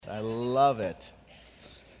I love it.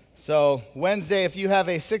 So Wednesday, if you have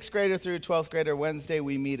a 6th grader through a 12th grader, Wednesday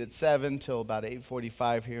we meet at 7 till about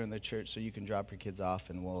 8:45 here in the church, so you can drop your kids off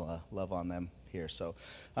and we'll love on them here. So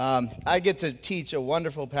I get to teach a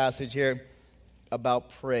wonderful passage here about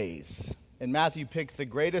praise. And Matthew picked the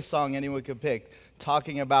greatest song anyone could pick,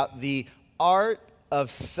 talking about the art of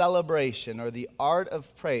celebration or the art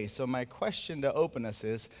of praise. So my question to open us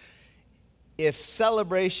is, if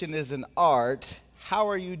celebration is an art, how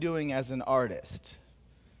are you doing as an artist?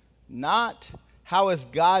 Not how is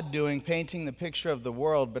God doing painting the picture of the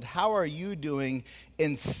world, but how are you doing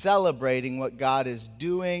in celebrating what God is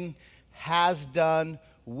doing, has done,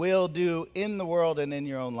 will do in the world and in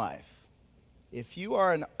your own life? If you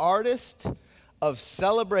are an artist of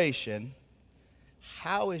celebration,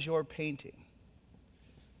 how is your painting?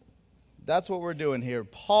 That's what we're doing here.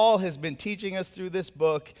 Paul has been teaching us through this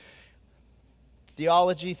book,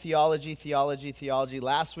 theology, theology, theology, theology.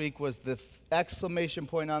 Last week was the exclamation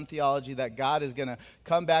point on theology that God is going to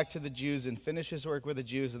come back to the Jews and finish his work with the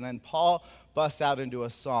Jews. And then Paul busts out into a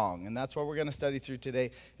song. And that's what we're going to study through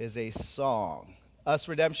today is a song. Us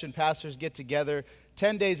Redemption pastors get together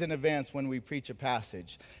 10 days in advance when we preach a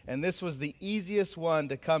passage. And this was the easiest one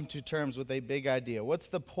to come to terms with a big idea. What's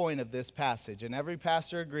the point of this passage? And every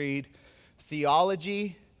pastor agreed,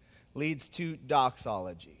 theology leads to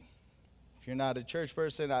doxology. If you're not a church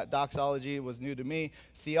person, doxology was new to me.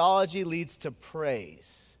 Theology leads to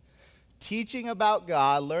praise. Teaching about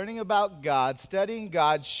God, learning about God, studying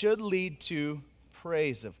God should lead to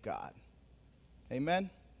praise of God. Amen?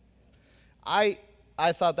 I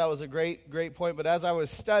thought that was a great point, but as I was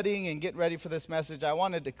studying and getting ready for this message, I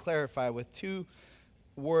wanted to clarify with two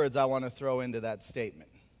words I want to throw into that statement.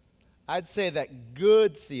 I'd say that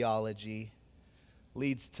good theology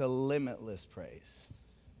leads to limitless praise.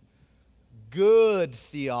 Good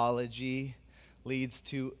theology leads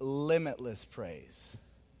to limitless praise.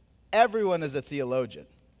 Everyone is a theologian.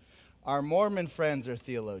 Our Mormon friends are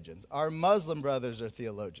theologians. Our Muslim brothers are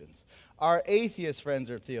theologians. Our atheist friends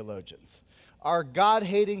are theologians. Our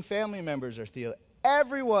God-hating family members are theologians.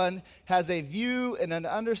 Everyone has a view and an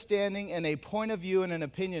understanding and a point of view and an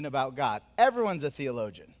opinion about God. Everyone's a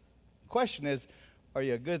theologian. The question is, are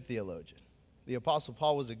you a good theologian? The Apostle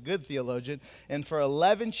Paul was a good theologian, and for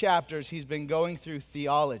 11 chapters, he's been going through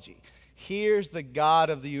theology. Here's the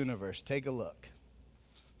God of the universe. Take a look.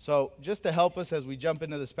 So, just to help us as we jump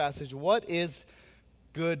into this passage, what is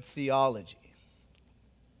good theology?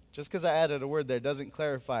 Just because I added a word there doesn't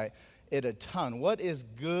clarify it a ton. What is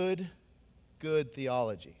good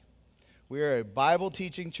theology? We are a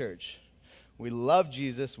Bible-teaching church. We love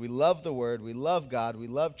Jesus. We love the Word. We love God. We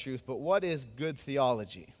love truth. But what is good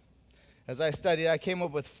theology? As I studied, I came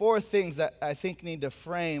up with 4 things that I think need to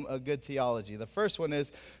frame a good theology. The first one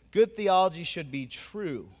is, good theology should be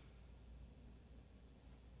true.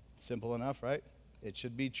 Simple enough, right? It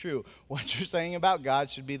should be true. What you're saying about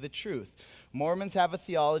God should be the truth. Mormons have a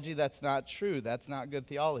theology that's not true. That's not good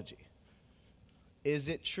theology. Is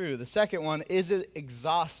it true? The second one, is it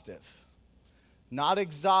exhaustive? Not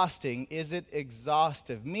exhausting, is it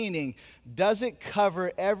exhaustive? Meaning, does it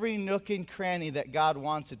cover every nook and cranny that God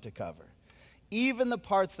wants it to cover? Even the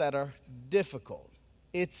parts that are difficult.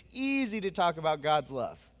 It's easy to talk about God's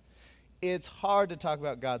love. It's hard to talk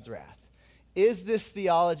about God's wrath. Is this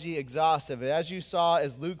theology exhaustive? As you saw,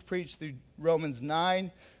 as Luke preached through Romans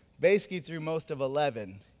 9, basically through most of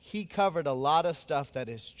 11, he covered a lot of stuff that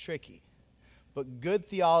is tricky. But good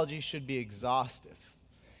theology should be exhaustive.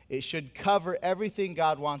 It should cover everything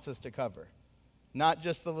God wants us to cover, not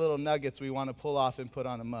just the little nuggets we want to pull off and put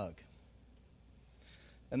on a mug.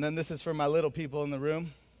 And then this is for my little people in the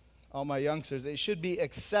room, all my youngsters. It should be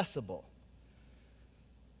accessible.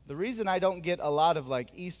 The reason I don't get a lot of like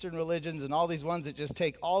Eastern religions and all these ones that just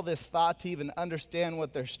take all this thought to even understand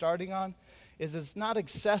what they're starting on is it's not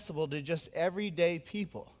accessible to just everyday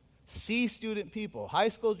people, C-student people, high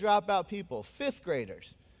school dropout people, 5th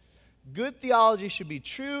graders. Good theology should be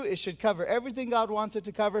true. It should cover everything God wants it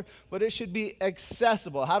to cover, but it should be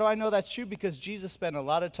accessible. How do I know that's true? Because Jesus spent a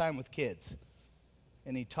lot of time with kids,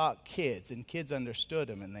 and he taught kids, and kids understood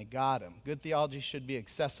him, and they got him. Good theology should be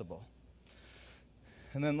accessible.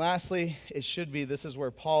 And then lastly, it should be, this is where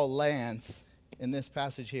Paul lands in this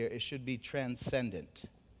passage here, it should be transcendent.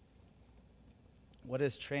 What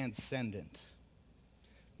is transcendent?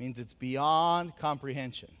 It means it's beyond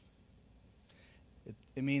comprehension.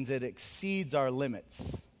 It means it exceeds our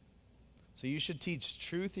limits. So you should teach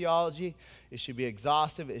true theology. It should be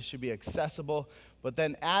exhaustive. It should be accessible. But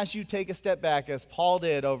then as you take a step back, as Paul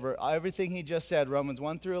did over everything he just said, Romans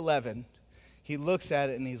 1 through 11, he looks at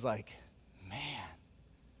it and he's like, man,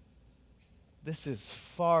 this is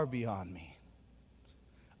far beyond me.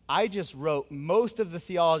 I just wrote most of the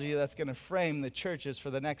theology that's going to frame the churches for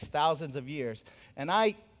the next thousands of years, and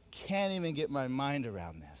I can't even get my mind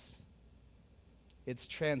around this. It's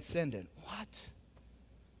transcendent. What?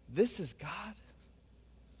 This is God?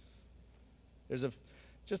 There's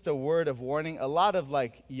just a word of warning. A lot of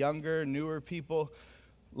younger, newer people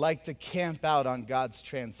like to camp out on God's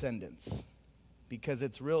transcendence because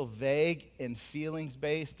it's real vague and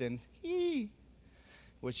feelings-based and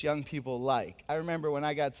which young people like. I remember when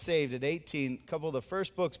I got saved at 18, a couple of the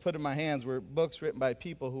first books put in my hands were books written by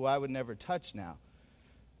people who I would never touch now.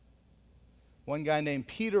 One guy named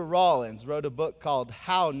Peter Rollins wrote a book called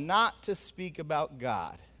How Not to Speak About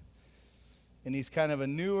God. And he's kind of a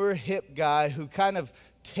newer, hip guy who kind of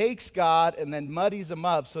takes God and then muddies him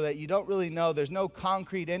up so that you don't really know. There's no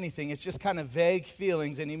concrete anything. It's just kind of vague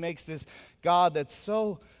feelings. And he makes this God that's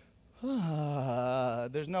so,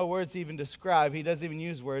 there's no words to even describe. He doesn't even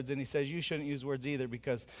use words. And he says you shouldn't use words either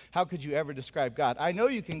because how could you ever describe God? I know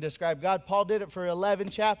you can describe God. Paul did it for 11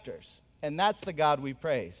 chapters. And that's the God we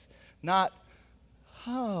praise. Not,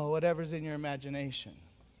 whatever's in your imagination.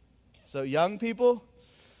 So young people,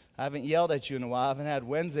 I haven't yelled at you in a while. I haven't had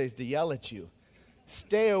Wednesdays to yell at you.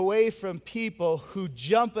 Stay away from people who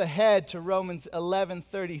jump ahead to Romans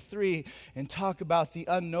 11:33 and talk about the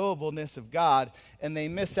unknowableness of God, and they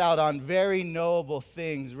miss out on very knowable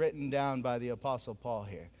things written down by the Apostle Paul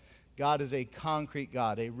here. God is a concrete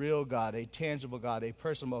God, a real God, a tangible God, a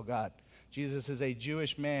personal God. Jesus is a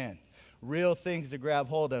Jewish man. Real things to grab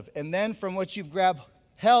hold of. And then from what you've grabbed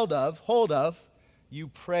hold of, you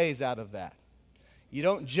praise out of that. You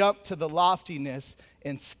don't jump to the loftiness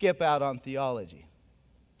and skip out on theology.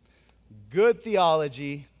 Good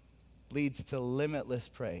theology leads to limitless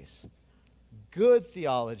praise. Good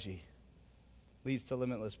theology leads to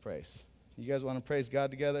limitless praise. You guys want to praise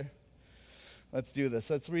God together? Let's do this.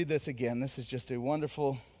 Let's read this again. This is just a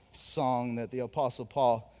wonderful song that the Apostle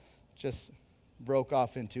Paul just broke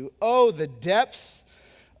off into. Oh, the depths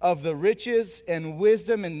of the riches and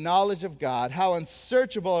wisdom and knowledge of God. How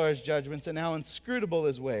unsearchable are his judgments and how inscrutable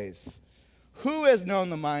his ways. Who has known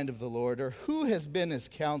the mind of the Lord, or who has been his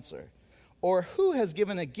counselor? Or who has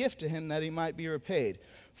given a gift to him that he might be repaid?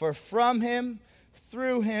 For from him,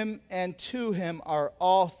 through him, and to him are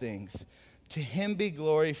all things. To him be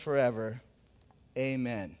glory forever.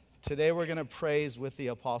 Amen. Today we're going to praise with the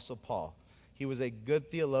Apostle Paul. He was a good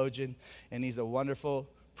theologian, and he's a wonderful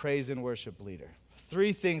praise and worship leader.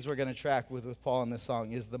 3 things we're going to track with Paul in this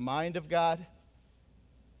song is the mind of God,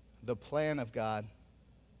 the plan of God,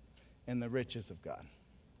 and the riches of God.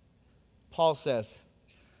 Paul says,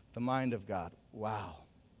 the mind of God, wow.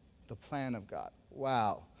 The plan of God,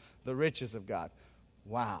 wow. The riches of God,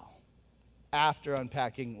 wow. After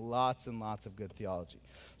unpacking lots and lots of good theology.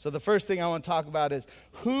 So the first thing I want to talk about is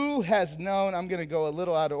who has known, I'm going to go a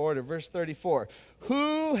little out of order, verse 34.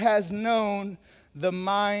 Who has known the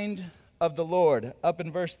mind of the Lord? Up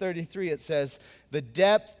in verse 33 it says the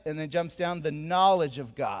depth, and then jumps down, the knowledge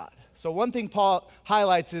of God. So one thing Paul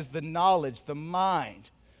highlights is the knowledge, the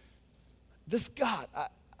mind. This God,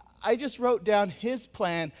 I just wrote down his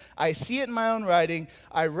plan. I see it in my own writing.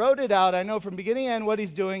 I wrote it out. I know from beginning to end what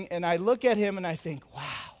he's doing, and I look at him and I think,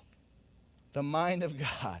 wow, the mind of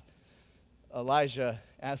God. Elijah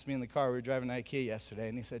asked me in the car, we were driving to IKEA yesterday,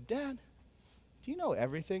 and he said, Dad, do you know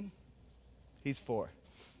everything? He's 4.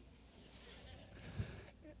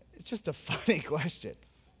 It's just a funny question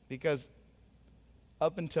because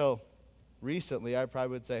up until recently, I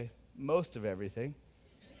probably would say most of everything.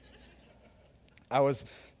 I was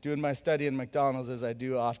doing my study in McDonald's as I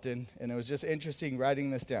do often, and it was just interesting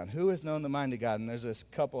writing this down. Who has known the mind of God? And there's this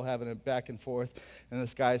couple having it back and forth, and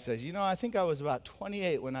this guy says, I think I was about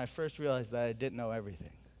 28 when I first realized that I didn't know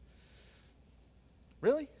everything.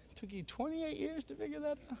 Really? It took you 28 years to figure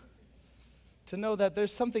that out? To know that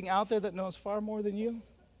there's something out there that knows far more than you?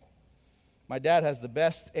 My dad has the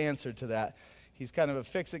best answer to that. He's kind of a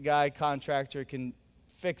fix-it guy, contractor, can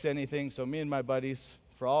fix anything. So me and my buddies,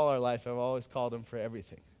 for all our life, I've always called him for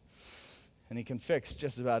everything. And he can fix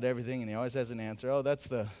just about everything, and he always has an answer. Oh, that's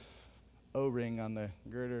the O-ring on the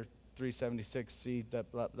girder 376C.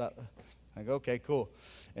 Blah, blah. I go, okay, cool.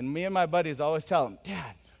 And me and my buddies always tell him,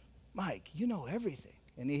 Dad, Mike, you know everything.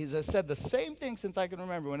 And he's said the same thing since I can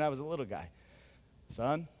remember when I was a little guy.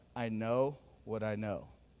 Son, I know what I know.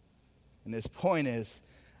 And his point is,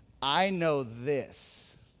 I know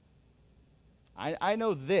this. I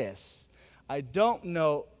know this. I don't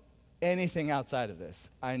know anything outside of this.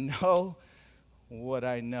 I know what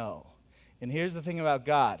I know. And here's the thing about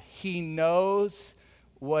God. He knows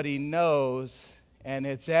what he knows, and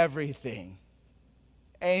it's everything.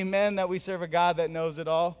 Amen, that we serve a God that knows it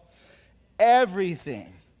all.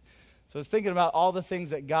 Everything. So I was thinking about all the things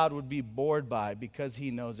that God would be bored by because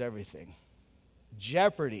he knows everything.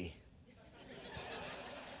 Jeopardy.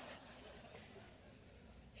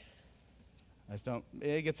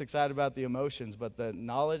 It gets excited about the emotions, but the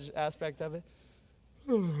knowledge aspect of it.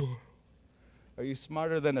 Are you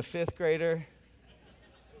smarter than a fifth grader?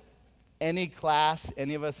 Any class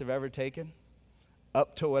any of us have ever taken,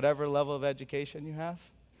 up to whatever level of education you have?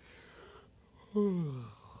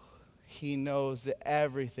 He knows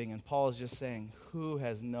everything. And Paul is just saying, who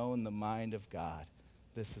has known the mind of God?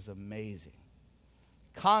 This is amazing.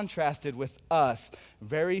 Contrasted with us,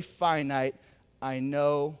 very finite, I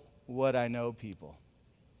know what I know people.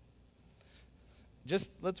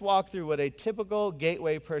 Just let's walk through what a typical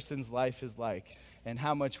gateway person's life is like and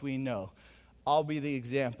how much we know. I'll be the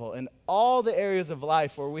example. In all the areas of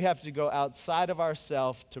life where we have to go outside of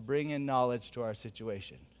ourselves to bring in knowledge to our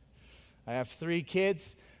situation. I have 3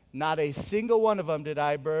 kids. Not a single one of them did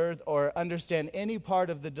I birth or understand any part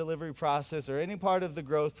of the delivery process or any part of the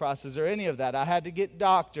growth process or any of that. I had to get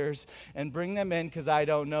doctors and bring them in because I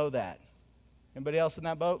don't know that. Anybody else in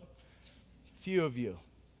that boat? Few of you.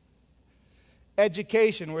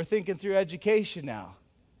 Education, we're thinking through education now.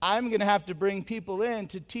 I'm going to have to bring people in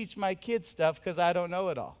to teach my kids stuff because I don't know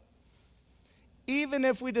it all. Even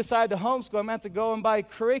if we decide to homeschool, I'm going to have to go and buy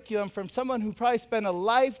curriculum from someone who probably spent a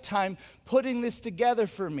lifetime putting this together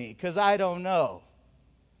for me because I don't know.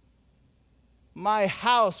 My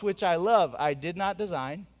house, which I love, I did not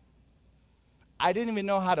design. I didn't even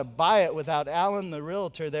know how to buy it without Alan, the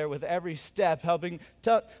realtor, there with every step,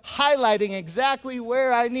 highlighting exactly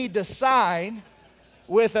where I need to sign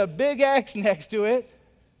with a big X next to it.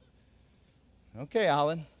 Okay,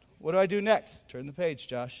 Alan, what do I do next? Turn the page,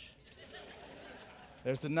 Josh.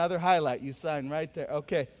 There's another highlight. You sign right there.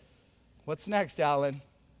 Okay, what's next, Alan?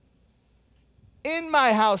 In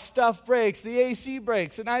my house, stuff breaks. The AC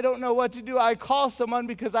breaks, and I don't know what to do. I call someone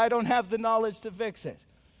because I don't have the knowledge to fix it.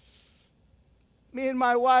 Me and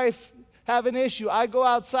my wife have an issue. I go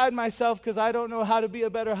outside myself because I don't know how to be a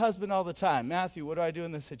better husband all the time. Matthew, what do I do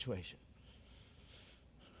in this situation?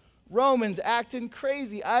 Romans acting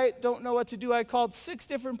crazy. I don't know what to do. I called 6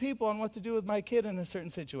 different people on what to do with my kid in a certain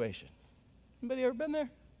situation. Anybody ever been there?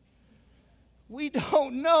 We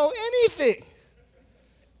don't know anything.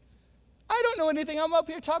 I don't know anything. I'm up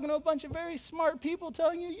here talking to a bunch of very smart people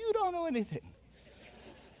telling you, you don't know anything.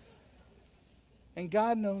 And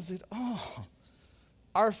God knows it all.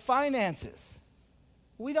 Our finances.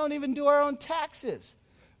 We don't even do our own taxes.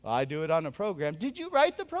 Well, I do it on a program. Did you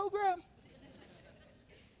write the program?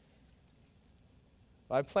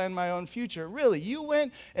 I plan my own future. Really, you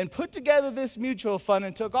went and put together this mutual fund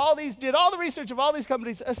and did all the research of all these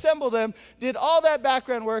companies, assembled them, did all that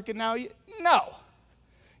background work, and now no.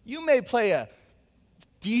 You may play a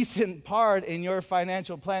decent part in your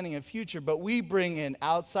financial planning and future, but we bring in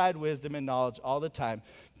outside wisdom and knowledge all the time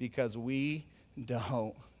because we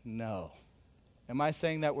don't know. Am I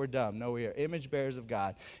saying that we're dumb? No, we are image bearers of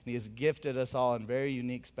God, and he has gifted us all in very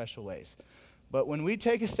unique, special ways. But when we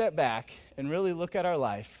take a step back and really look at our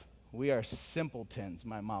life, we are simpletons,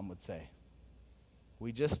 my mom would say.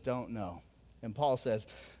 We just don't know. And Paul says,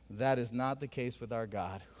 that is not the case with our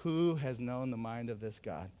God. Who has known the mind of this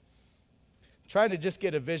God? Trying to just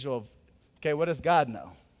get a visual of, okay, what does God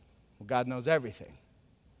know? Well, God knows everything.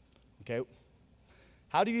 Okay,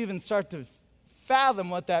 how do you even start to fathom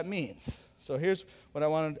what that means? So here's what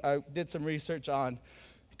I did some research on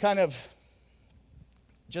kind of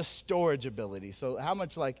just storage ability. So how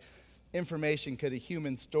much information could a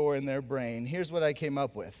human store in their brain? Here's what I came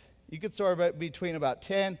up with. You could store between about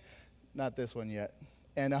 10, not this one yet,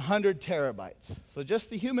 and 100 terabytes. So just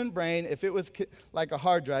the human brain, if it was like a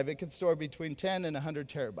hard drive, it could store between 10 and 100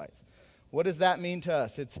 terabytes. What does that mean to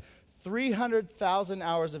us? It's 300,000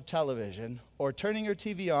 hours of television, or turning your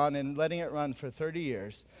TV on and letting it run for 30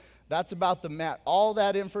 years. That's about the math. All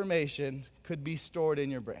that information could be stored in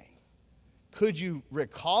your brain. Could you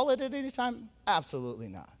recall it at any time? Absolutely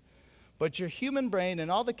not. But your human brain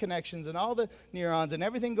and all the connections and all the neurons and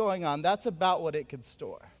everything going on, that's about what it could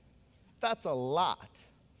store. That's a lot.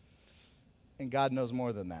 And God knows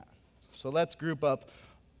more than that. So let's group up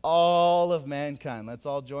all of mankind. Let's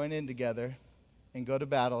all join in together and go to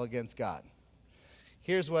battle against God.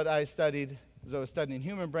 Here's what I studied as I was studying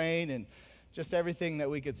human brain and just everything that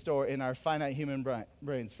we could store in our finite human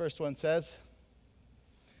brains. First one says,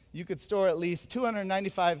 you could store at least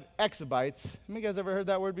 295 exabytes. Have you guys ever heard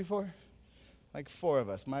that word before? Like 4 of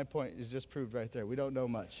us. My point is just proved right there. We don't know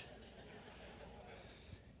much.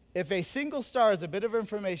 If a single star is a bit of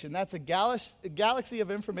information, that's a galaxy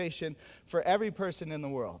of information for every person in the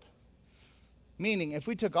world. Meaning, if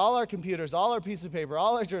we took all our computers, all our pieces of paper,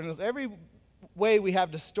 all our journals, every way we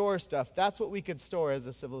have to store stuff, that's what we could store as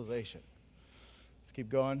a civilization. Let's keep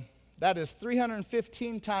going. That is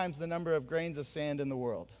 315 times the number of grains of sand in the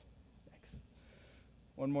world. Thanks.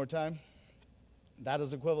 One more time. That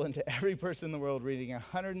is equivalent to every person in the world reading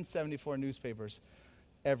 174 newspapers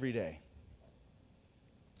every day.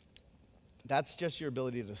 That's just your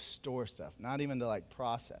ability to store stuff, not even to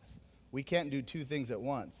process. We can't do two things at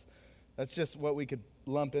once. That's just what we could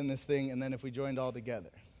lump in this thing, and then if we joined all together.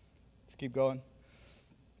 Let's keep going.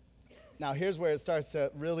 Now here's where it starts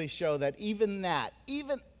to really show that even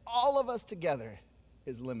all of us together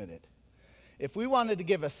is limited. If we wanted to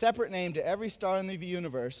give a separate name to every star in the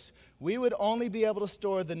universe, we would only be able to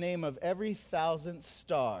store the name of every 1,000th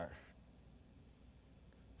star.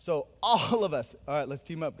 So all of us, all right, let's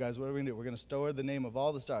team up, guys. What are we going to do? We're going to store the name of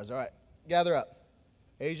all the stars. All right, gather up.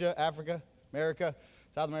 Asia, Africa, America,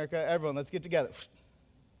 South America, everyone, let's get together.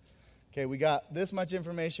 Okay, we got this much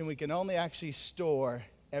information. We can only actually store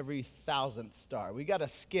every 1,000th star. We got to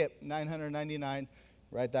skip 999.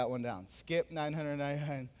 Write that one down. Skip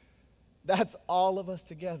 999. That's all of us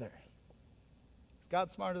together. Is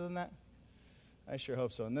God smarter than that? I sure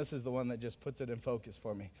hope so. And this is the one that just puts it in focus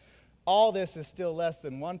for me. All this is still less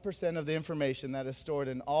than 1% of the information that is stored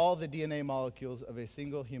in all the DNA molecules of a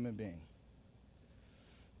single human being.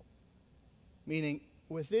 Meaning,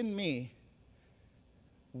 within me,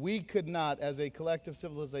 we could not, as a collective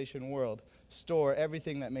civilization world, store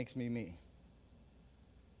everything that makes me me.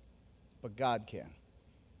 But God can.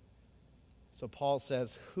 So Paul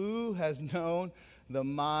says, who has known the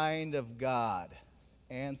mind of God?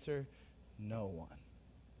 Answer, no one.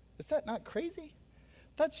 Is that not crazy?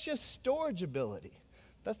 That's just storage ability.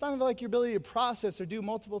 That's not like your ability to process or do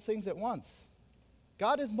multiple things at once.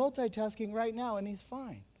 God is multitasking right now, and he's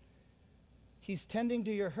fine. He's tending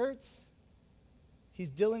to your hurts.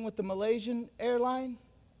 He's dealing with the Malaysian airline.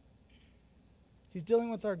 He's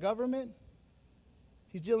dealing with our government.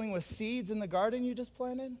 He's dealing with seeds in the garden you just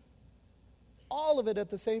planted. All of it at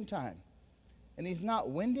the same time. And he's not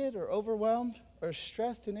winded or overwhelmed or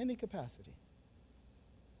stressed in any capacity.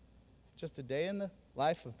 Just a day in the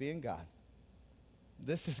life of being God.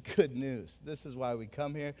 This is good news. This is why we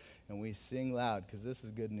come here and we sing loud, because this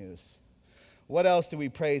is good news. What else do we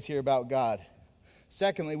praise here about God?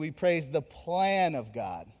 Secondly, we praise the plan of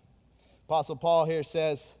God. Apostle Paul here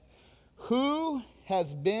says, who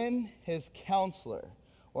has been his counselor?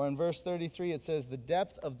 Or in verse 33, it says, the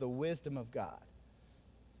depth of the wisdom of God.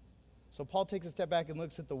 So Paul takes a step back and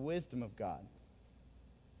looks at the wisdom of God.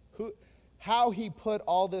 How he put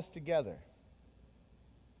all this together.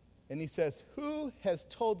 And he says, who has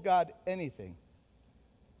told God anything?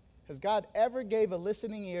 Has God ever gave a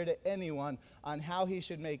listening ear to anyone on how he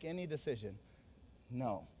should make any decision?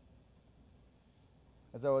 No.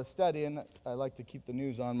 As I was studying, I like to keep the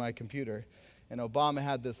news on my computer, and Obama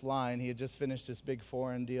had this line. He had just finished this big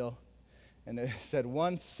foreign deal, and it said,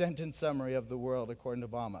 one sentence summary of the world according to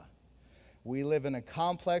Obama. We live in a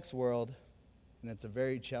complex world, and it's a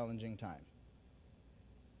very challenging time.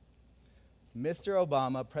 Mr.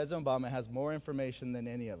 Obama, President Obama, has more information than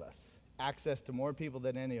any of us, access to more people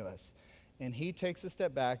than any of us. And he takes a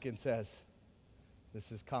step back and says,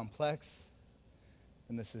 this is complex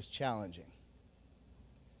and this is challenging.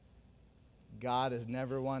 God has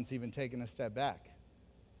never once even taken a step back.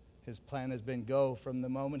 His plan has been go from the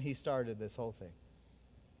moment he started this whole thing.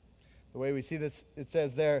 The way we see this, it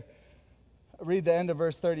says there, read the end of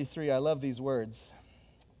verse 33. I love these words.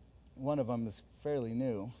 One of them is fairly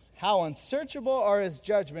new. How unsearchable are his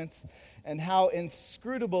judgments, and how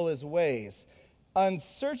inscrutable his ways.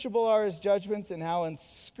 Unsearchable are his judgments, and how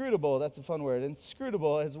inscrutable, that's a fun word,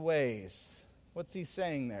 inscrutable his ways. What's he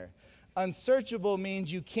saying there? Unsearchable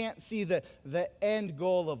means you can't see the end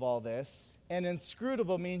goal of all this, and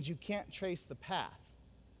inscrutable means you can't trace the path.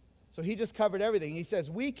 So he just covered everything. He says,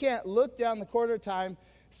 we can't look down the corridor of time,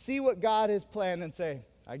 see what God has planned, and say,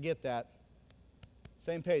 I get that.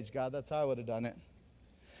 Same page, God, that's how I would have done it.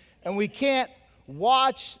 And we can't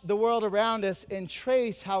watch the world around us and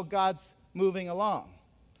trace how God's moving along.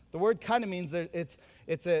 The word kind of means that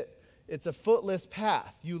it's a footless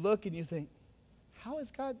path. You look and you think, how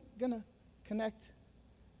is God going to connect?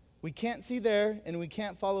 We can't see there, and we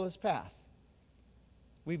can't follow his path.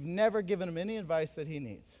 We've never given him any advice that he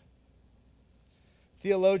needs.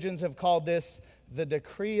 Theologians have called this the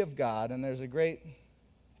decree of God, and there's a great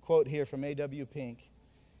quote here from A.W. Pink.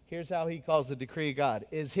 Here's how he calls the decree of God.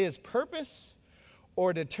 Is his purpose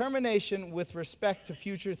or determination with respect to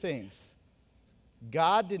future things.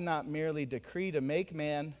 God did not merely decree to make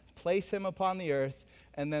man, place him upon the earth,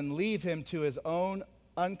 and then leave him to his own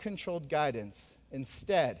uncontrolled guidance.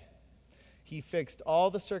 Instead, he fixed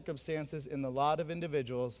all the circumstances in the lot of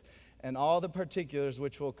individuals and all the particulars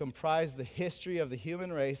which will comprise the history of the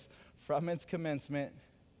human race from its commencement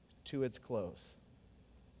to its close.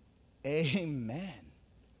 Amen.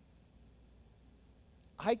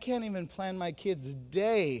 I can't even plan my kid's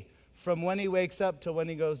day from when he wakes up to when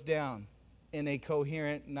he goes down in a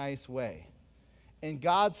coherent, nice way. And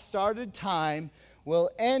God started time, will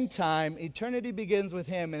end time. Eternity begins with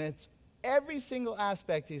him, and it's every single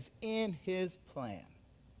aspect is in his plan.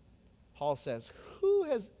 Paul says,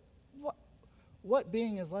 what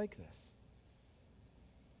being is like this?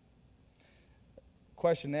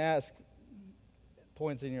 Question to ask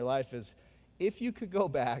points in your life is, if you could go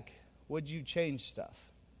back, would you change stuff?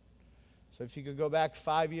 So if you could go back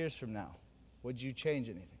 5 years from now, would you change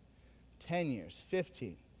anything? 10 years,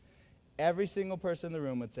 15. Every single person in the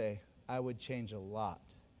room would say, I would change a lot.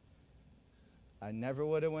 I never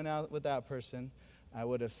would have went out with that person. I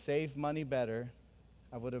would have saved money better.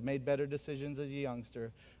 I would have made better decisions as a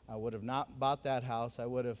youngster. I would have not bought that house.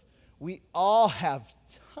 We all have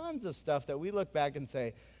tons of stuff that we look back and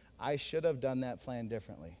say, I should have done that plan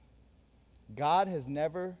differently. God has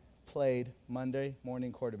never played Monday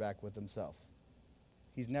morning quarterback with himself.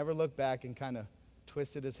 He's never looked back and kind of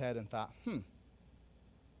twisted his head and thought,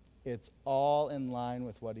 it's all in line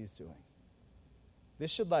with what he's doing.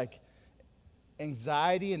 This should, like,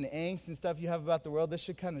 anxiety and angst and stuff you have about the world, this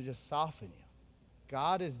should kind of just soften you.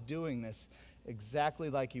 God is doing this exactly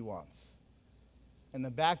like he wants. And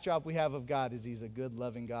the backdrop we have of God is he's a good,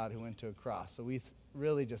 loving God who went to a cross. So we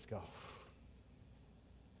really just go,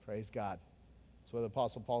 praise God. That's what the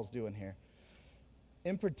Apostle Paul's doing here.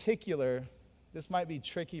 In particular, this might be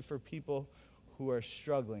tricky for people who are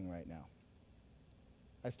struggling right now.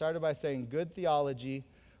 I started by saying good theology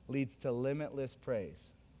leads to limitless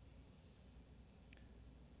praise.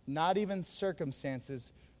 Not even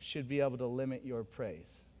circumstances should be able to limit your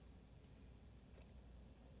praise.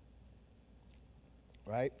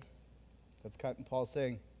 Right? That's kind of Paul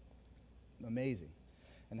saying, amazing.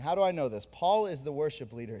 And how do I know this? Paul is the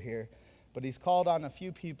worship leader here, but he's called on a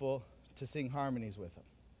few people to sing harmonies with him.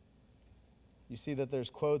 You see that there's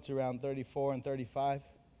quotes around 34 and 35.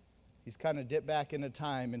 He's kind of dipped back into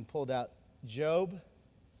time and pulled out Job,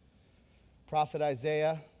 prophet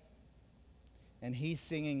Isaiah, and he's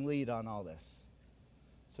singing lead on all this.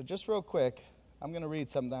 So just real quick, I'm going to read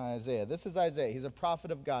something on Isaiah. This is Isaiah. He's a prophet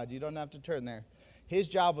of God. You don't have to turn there. His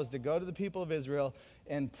job was to go to the people of Israel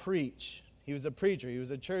and preach. He was a preacher. He was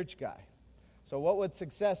a church guy. So what would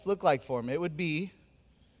success look like for him? It would be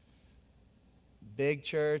big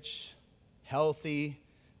church, healthy,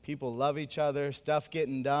 people love each other, stuff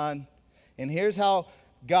getting done. And here's how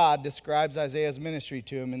God describes Isaiah's ministry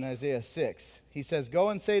to him in Isaiah 6. He says, go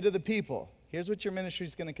and say to the people, here's what your ministry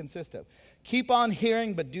is going to consist of. Keep on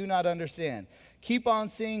hearing, but do not understand. Keep on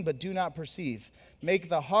seeing, but do not perceive. Make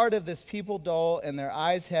the heart of this people dull and their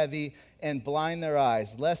eyes heavy, and blind their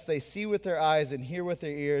eyes, lest they see with their eyes and hear with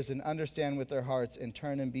their ears and understand with their hearts and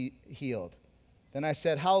turn and be healed. Then I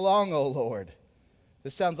said, how long, O Lord?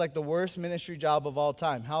 This sounds like the worst ministry job of all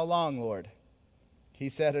time. How long, Lord? He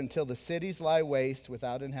said, until the cities lie waste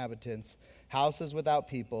without inhabitants, houses without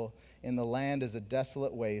people, and the land is a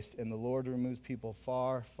desolate waste, and the Lord removes people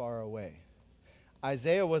far, far away.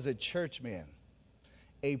 Isaiah was a church man,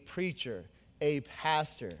 a preacher, a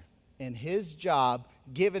pastor, and his job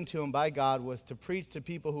given to him by God was to preach to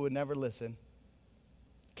people who would never listen,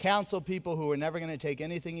 counsel people who were never going to take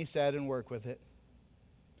anything he said and work with it,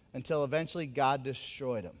 until eventually God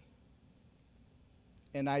destroyed him.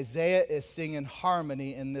 And Isaiah is singing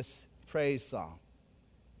harmony in this praise song.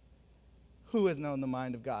 Who has known the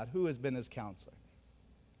mind of God? Who has been his counselor?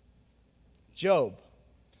 Job.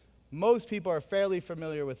 Most people are fairly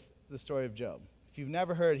familiar with the story of Job. If you've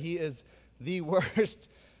never heard, he is the worst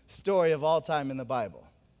story of all time in the Bible.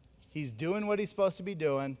 He's doing what he's supposed to be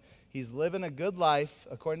doing. He's living a good life,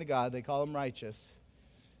 according to God. They call him righteous.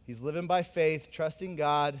 He's living by faith, trusting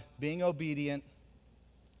God, being obedient.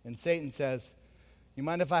 And Satan says, you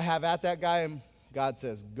mind if I have at that guy? And God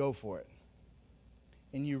says, go for it.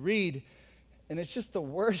 And you read, and it's just the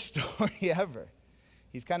worst story ever.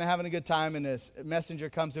 He's kind of having a good time, and this messenger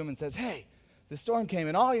comes to him and says, hey, the storm came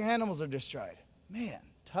and all your animals are destroyed. Man,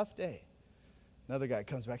 tough day. Another guy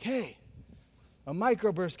comes back, hey, a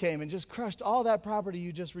microburst came and just crushed all that property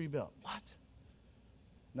you just rebuilt. What?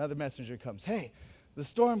 Another messenger comes, hey, the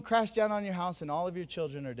storm crashed down on your house and all of your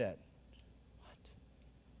children are dead. What?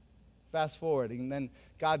 Fast forward, and then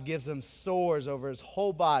God gives him sores over his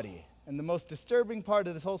whole body. And the most disturbing part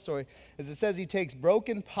of this whole story is it says he takes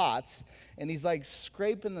broken pots and he's like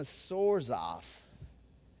scraping the sores off.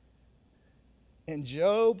 And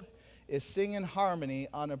Job is singing harmony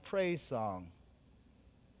on a praise song.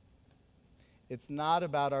 It's not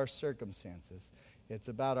about our circumstances. It's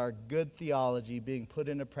about our good theology being put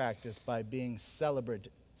into practice by being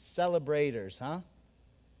celebrators, huh?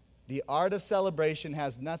 The art of celebration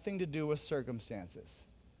has nothing to do with circumstances.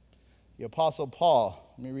 The Apostle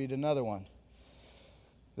Paul, let me read another one.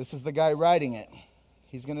 This is the guy writing it.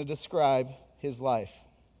 He's going to describe his life.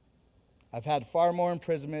 I've had far more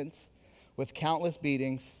imprisonments with countless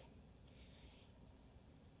beatings,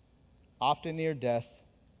 often near death.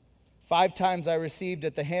 5 times I received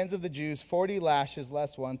at the hands of the Jews 40 lashes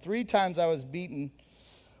less one. 3 times I was beaten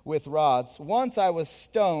with rods. Once I was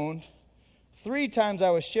stoned. 3 times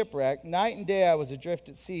I was shipwrecked. Night and day I was adrift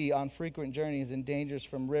at sea on frequent journeys in dangers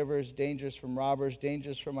from rivers, dangers from robbers,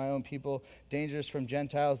 dangers from my own people, dangers from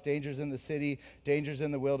Gentiles, dangers in the city, dangers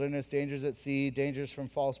in the wilderness, dangers at sea, dangers from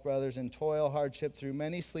false brothers, in toil, hardship, through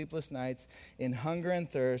many sleepless nights, in hunger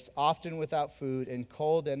and thirst, often without food, in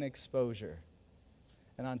cold and exposure.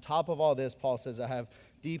 And on top of all this, Paul says, I have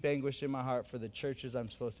deep anguish in my heart for the churches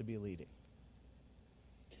I'm supposed to be leading.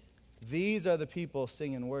 These are the people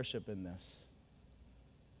singing worship in this.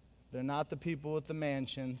 They're not the people with the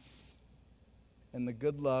mansions and the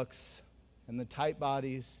good looks and the tight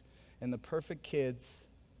bodies and the perfect kids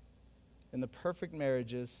and the perfect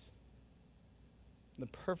marriages and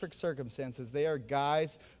the perfect circumstances. They are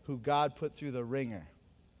guys who God put through the ringer.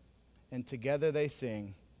 And together they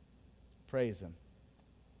sing, praise him.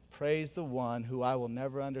 Praise the one who I will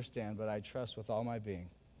never understand, but I trust with all my being.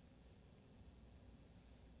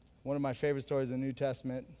 One of my favorite stories in the New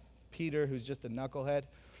Testament, Peter, who's just a knucklehead,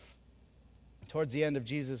 towards the end of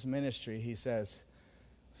Jesus' ministry, he says,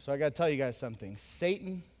 so I got to tell you guys something.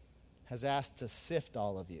 Satan has asked to sift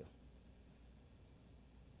all of you.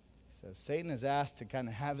 He says, Satan has asked to kind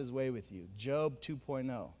of have his way with you. Job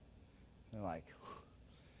 2.0. They're like, whew.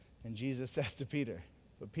 And Jesus says to Peter,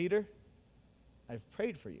 but Peter, I've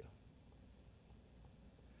prayed for you.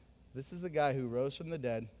 This is the guy who rose from the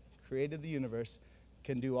dead, created the universe,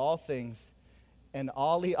 can do all things, and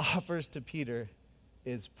all he offers to Peter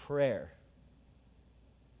is prayer.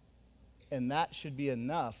 And that should be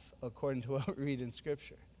enough according to what we read in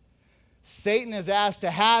Scripture. Satan is asked to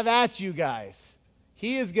have at you guys.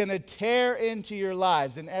 He is going to tear into your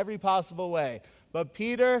lives in every possible way. But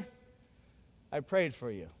Peter, I prayed for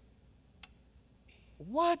you.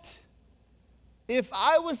 What? If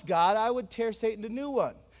I was God, I would tear Satan a new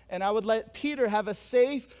one. And I would let Peter have a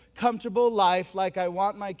safe, comfortable life like I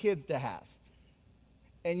want my kids to have.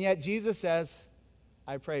 And yet Jesus says,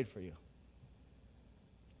 I prayed for you.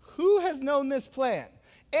 Who has known this plan?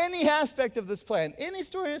 Any aspect of this plan, any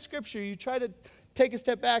story of Scripture, you try to take a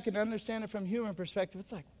step back and understand it from human perspective.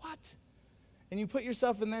 It's like, what? And you put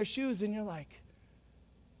yourself in their shoes and you're like,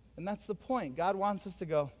 and that's the point. God wants us to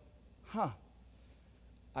go,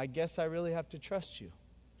 I guess I really have to trust you.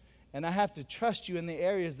 And I have to trust you in the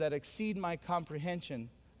areas that exceed my comprehension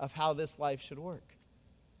of how this life should work.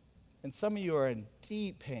 And some of you are in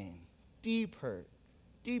deep pain, deep hurt,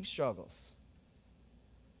 deep struggles.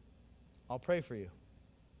 I'll pray for you.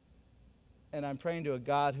 And I'm praying to a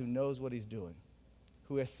God who knows what he's doing,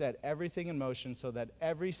 who has set everything in motion so that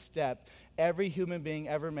every step every human being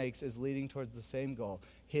ever makes is leading towards the same goal,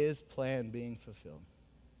 his plan being fulfilled.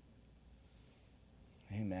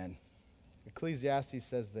 Amen. Ecclesiastes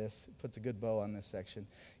says this, it puts a good bow on this section.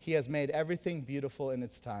 He has made everything beautiful in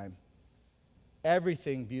its time.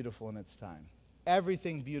 Everything beautiful in its time.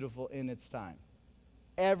 Everything beautiful in its time.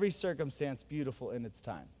 Every circumstance beautiful in its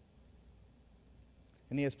time.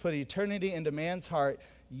 And he has put eternity into man's heart,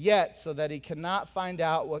 yet so that he cannot find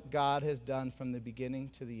out what God has done from the beginning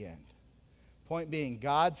to the end. Point being,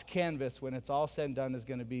 God's canvas, when it's all said and done, is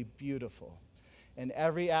going to be beautiful. And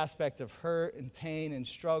every aspect of hurt and pain and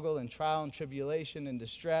struggle and trial and tribulation and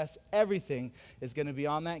distress, everything is going to be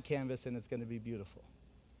on that canvas and it's going to be beautiful.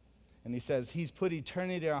 And he says he's put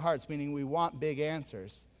eternity in our hearts, meaning we want big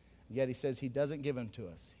answers. Yet he says he doesn't give them to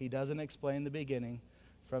us. He doesn't explain the beginning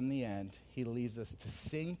from the end. He leaves us to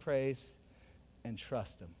sing praise and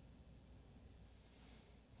trust him.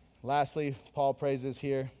 Lastly, Paul praises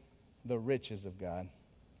here the riches of God.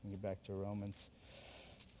 Let me get back to Romans.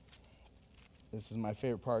 This is my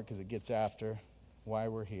favorite part because it gets after why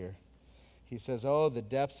we're here. He says, oh, the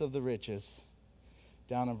depths of the riches.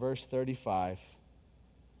 Down in verse 35,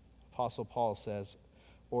 Apostle Paul says,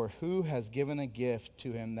 or who has given a gift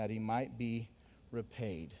to him that he might be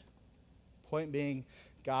repaid? Point being,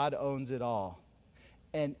 God owns it all.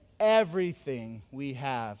 And everything we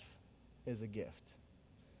have is a gift.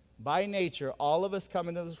 By nature, all of us come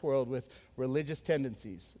into this world with religious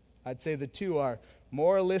tendencies. I'd say the two are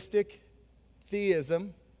moralistic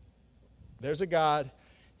theism. There's a God.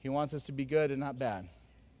 He wants us to be good and not bad.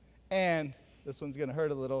 And, this one's going to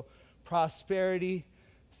hurt a little, prosperity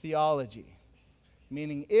theology.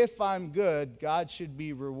 Meaning, if I'm good, God should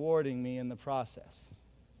be rewarding me in the process.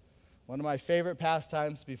 One of my favorite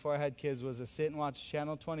pastimes before I had kids was to sit and watch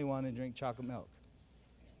Channel 21 and drink chocolate milk.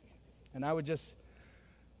 And I would just,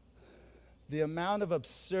 the amount of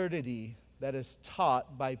absurdity that is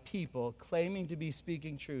taught by people claiming to be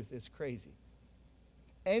speaking truth is crazy.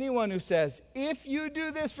 Anyone who says, if you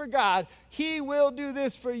do this for God, He will do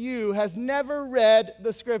this for you, has never read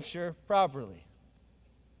the Scripture properly.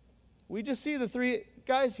 We just see the three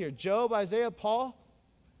guys here, Job, Isaiah, Paul.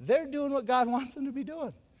 They're doing what God wants them to be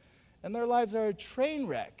doing. And their lives are a train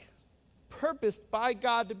wreck, purposed by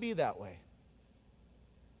God to be that way.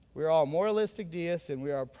 We're all moralistic deists, and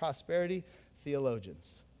we are prosperity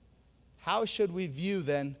theologians. How should we view,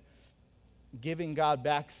 then, giving God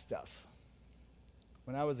back stuff?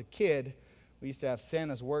 When I was a kid, we used to have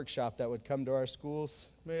Santa's workshop that would come to our schools.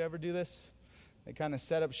 Anybody ever do this? They kind of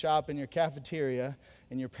set up shop in your cafeteria,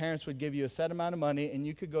 and your parents would give you a set amount of money, and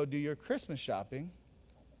you could go do your Christmas shopping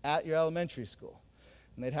at your elementary school.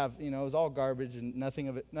 And they'd have, it was all garbage, and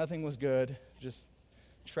nothing was good, just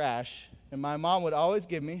trash. And my mom would always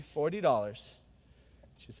give me $40.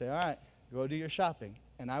 She'd say, all right, go do your shopping.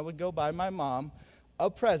 And I would go buy my mom a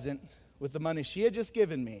present with the money she had just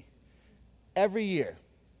given me every year.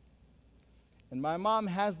 And my mom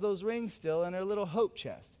has those rings still in her little hope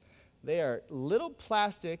chest. They are little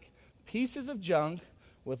plastic pieces of junk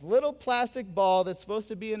with little plastic ball that's supposed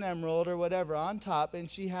to be an emerald or whatever on top, and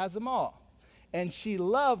she has them all. And she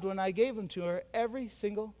loved when I gave them to her every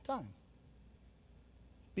single time.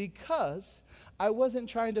 Because I wasn't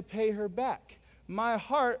trying to pay her back. My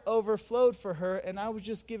heart overflowed for her, and I was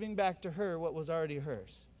just giving back to her what was already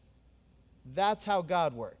hers. That's how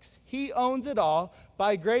God works. He owns it all.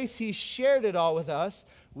 By grace, He shared it all with us.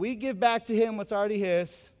 We give back to Him what's already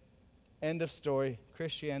His. End of story.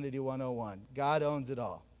 Christianity 101. God owns it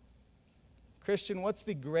all. Christian, what's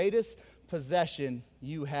the greatest possession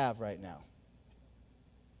you have right now?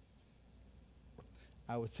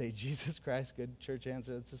 I would say Jesus Christ. Good church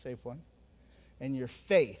answer. That's a safe one. And your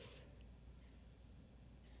faith.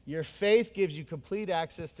 Your faith gives you complete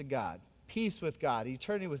access to God. Peace with God,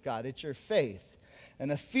 eternity with God. It's your faith.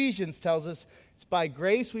 And Ephesians tells us it's by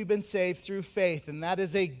grace we've been saved through faith, and that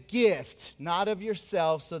is a gift, not of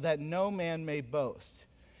yourself, so that no man may boast.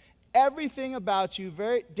 Everything about you,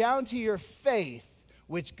 down to your faith,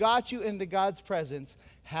 which got you into God's presence,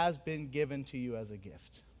 has been given to you as a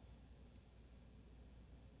gift.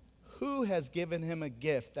 Who has given him a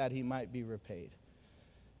gift that he might be repaid?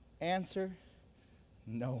 Answer,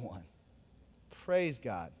 no one. Praise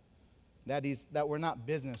God. That we're not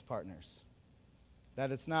business partners.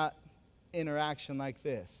 That it's not interaction like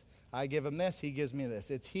this. I give him this, he gives me this.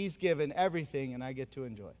 It's he's given everything and I get to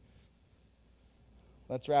enjoy.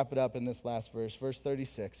 Let's wrap it up in this last verse. Verse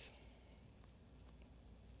 36.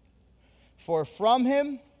 For from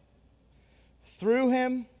him, through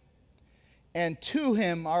him, and to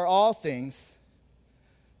him are all things.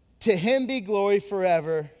 To him be glory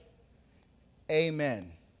forever.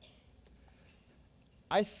 Amen.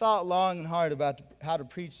 I thought long and hard about how to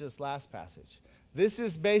preach this last passage. This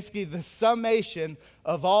is basically the summation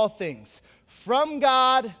of all things. From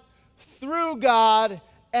God, through God,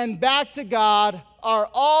 and back to God are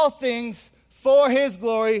all things for his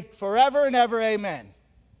glory forever and ever. Amen.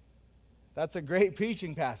 That's a great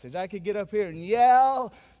preaching passage. I could get up here and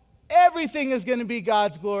yell. Everything is going to be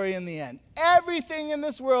God's glory in the end. Everything in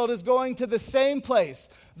this world is going to the same place,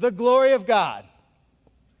 the glory of God.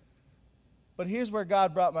 But here's where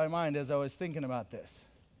God brought my mind as I was thinking about this.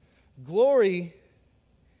 Glory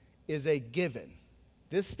is a given.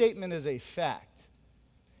 This statement is a fact.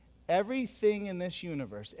 Everything in this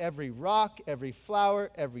universe, every rock, every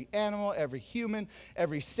flower, every animal, every human,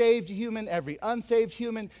 every saved human, every unsaved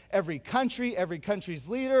human, every country's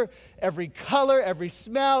leader, every color, every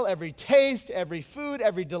smell, every taste, every food,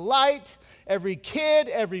 every delight, every kid,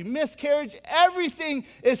 every miscarriage, everything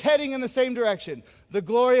is heading in the same direction, the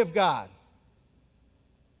glory of God.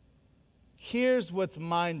 Here's what's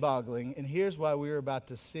mind-boggling, and here's why we were about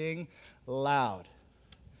to sing loud.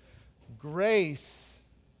 Grace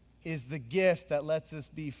is the gift that lets us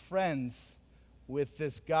be friends with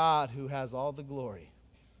this God who has all the glory.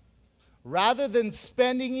 Rather than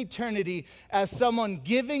spending eternity as someone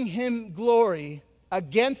giving him glory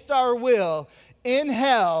against our will in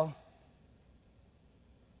hell,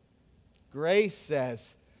 grace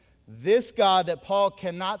says, This God that Paul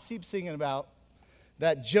cannot stop singing about,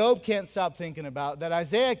 that Job can't stop thinking about, that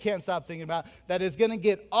Isaiah can't stop thinking about, that is going to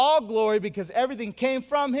get all glory because everything came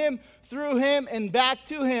from him, through him, and back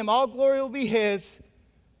to him. All glory will be his.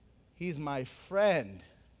 He's my friend.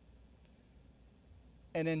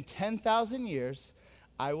 And in 10,000 years,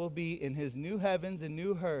 I will be in his new heavens and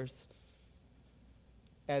new earth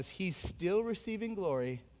as he's still receiving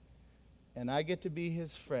glory, and I get to be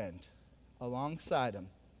his friend alongside him,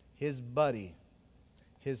 his buddy,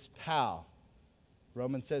 his pal.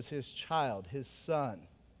 Romans says his child, his son,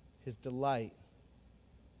 his delight.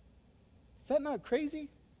 Is that not crazy?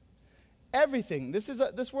 Everything.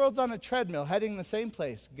 This world's on a treadmill heading the same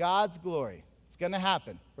place. God's glory. It's going to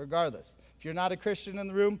happen regardless. If you're not a Christian in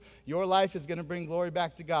the room, your life is going to bring glory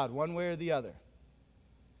back to God one way or the other.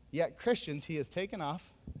 Yet Christians, he has taken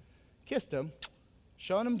off, kissed them,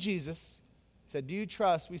 shown them Jesus, said, do you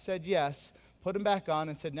trust? We said yes, put him back on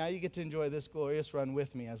and said, now you get to enjoy this glorious run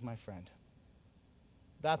with me as my friend.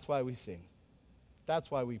 That's why we sing.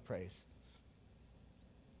 That's why we praise.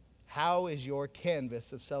 How is your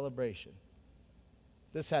canvas of celebration?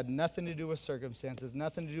 This had nothing to do with circumstances,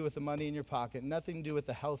 nothing to do with the money in your pocket, nothing to do with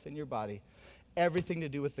the health in your body, everything to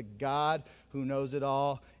do with the God who knows it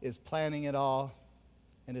all, is planning it all,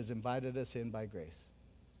 and has invited us in by grace.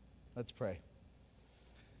 Let's pray.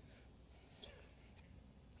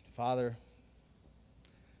 Father,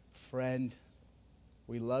 friend,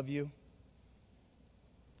 we love you.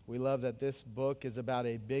 We love that this book is about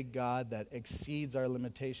a big God that exceeds our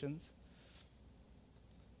limitations,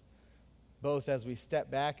 both as we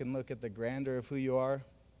step back and look at the grandeur of who you are,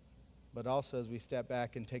 but also as we step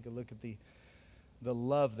back and take a look at the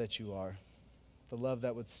love that you are, the love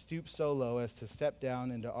that would stoop so low as to step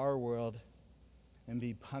down into our world and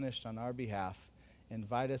be punished on our behalf,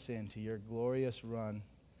 invite us into your glorious run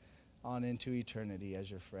on into eternity as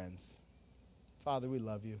your friends. Father, we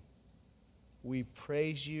love you. We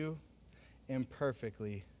praise you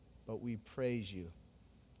imperfectly, but we praise you.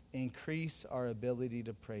 Increase our ability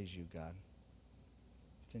to praise you, God.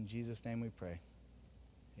 It's in Jesus' name we pray.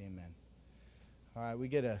 Amen. All right, we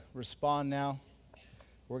get to respond now.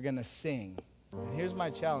 We're going to sing. And here's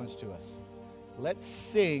my challenge to us. Let's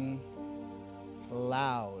sing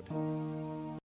loud.